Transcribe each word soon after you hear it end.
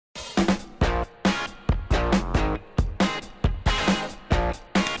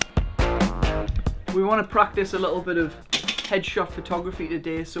we want to practice a little bit of headshot photography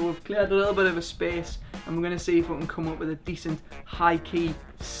today, so we've cleared a little bit of a space and we're going to see if we can come up with a decent high-key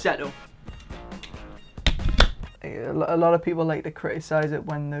setup. A lot of people like to criticize it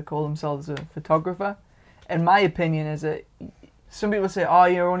when they call themselves a photographer. In my opinion, is that some people say, oh,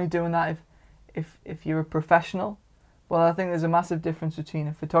 you're only doing that if you're a professional. Well, I think there's a massive difference between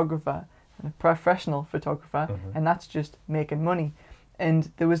a photographer and a professional photographer, and that's just making money.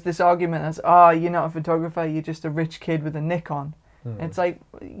 And there was this argument as, oh, you're not a photographer, you're just a rich kid with a Nikon. It's like,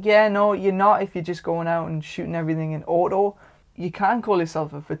 yeah, no, you're not if you're just going out and shooting everything in auto. You can call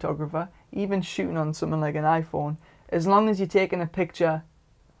yourself a photographer, even shooting on something like an iPhone, as long as you're taking a picture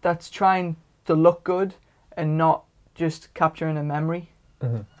that's trying to look good and not just capturing a memory.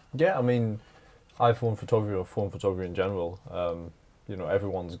 Yeah, I mean, iPhone photography or phone photography in general, you know,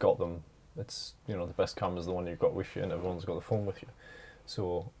 everyone's got them. It's, you know, the best camera's the one you've got with you, and everyone's got the phone with you.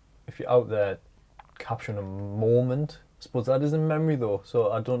 So if you're out there capturing a moment, I suppose that is in memory though,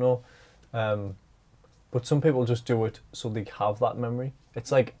 so I don't know. But some people just do it so they have that memory.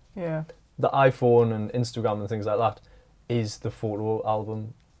 It's like the iPhone and Instagram and things like that is the photo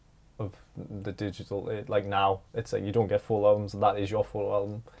album of the digital. Like now, it's like you don't get full albums, that is your photo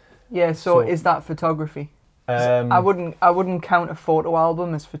album. Yeah, so is that photography? I wouldn't count a photo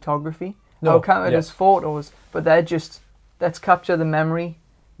album as photography. No, I would count it as photos, but they're just, let's capture the memory.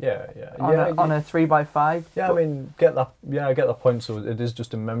 On a 3x5. Yeah, I mean, get that. Yeah, I get that point. So it is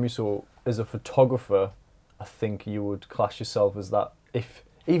just a memory. So as a photographer, I think you would class yourself as that.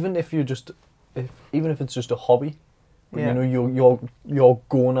 Even if it's just a hobby, you know, you're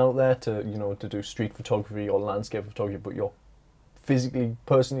going out there to, you know, to do street photography or landscape photography, but you're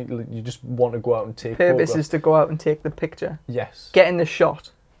personally, you just want to go out and take. Purpose is to go out and take the picture. Yes. Get in the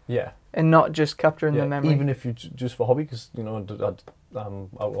shot. Yeah. And not just capturing the memory. Even if you just for hobby, because you know I'm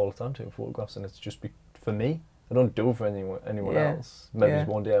out all the time taking photographs, and it's just for me. I don't do it for anyone else. Maybe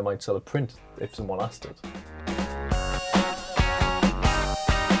one day I might sell a print if someone asked it.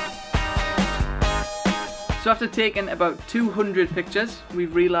 So after taking about 200 pictures,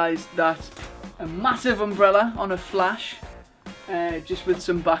 we've realised that a massive umbrella on a flash, just with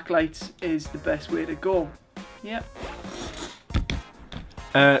some backlights, is the best way to go. Yep.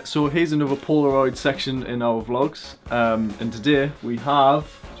 So here's another Polaroid section in our vlogs, and today we have,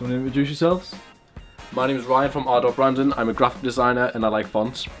 do you want to introduce yourselves? My name is Ryan from R. Brandon. I'm a graphic designer and I like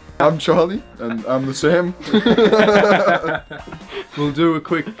fonts. I'm Charlie and I'm the same. We'll do a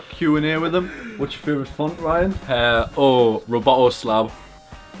quick Q&A with them. What's your favourite font, Ryan? Roboto Slab.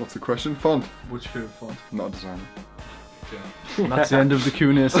 What's the question? Font? What's your favourite font? Not a designer. And that's the end of the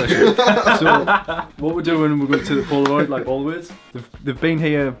Q&A session. So what we're doing, we're going to the Polaroid like always. They've been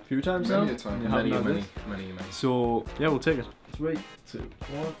here a few times now. Many. So yeah, we'll take it. 3, 2,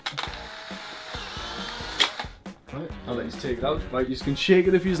 1. Right, I'll let you take it out. Right, you can shake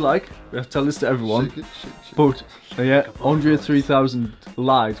it if you like. We have to tell this to everyone. Shake it, shake. But yeah, Andre 3000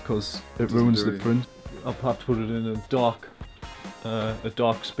 lied because it ruins the print. I'll have to put it in a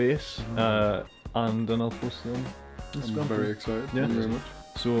dark space, and then I'll post it on Instagram. I'm very excited. Yeah. Thank you very much.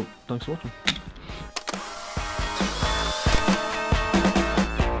 So thanks for watching.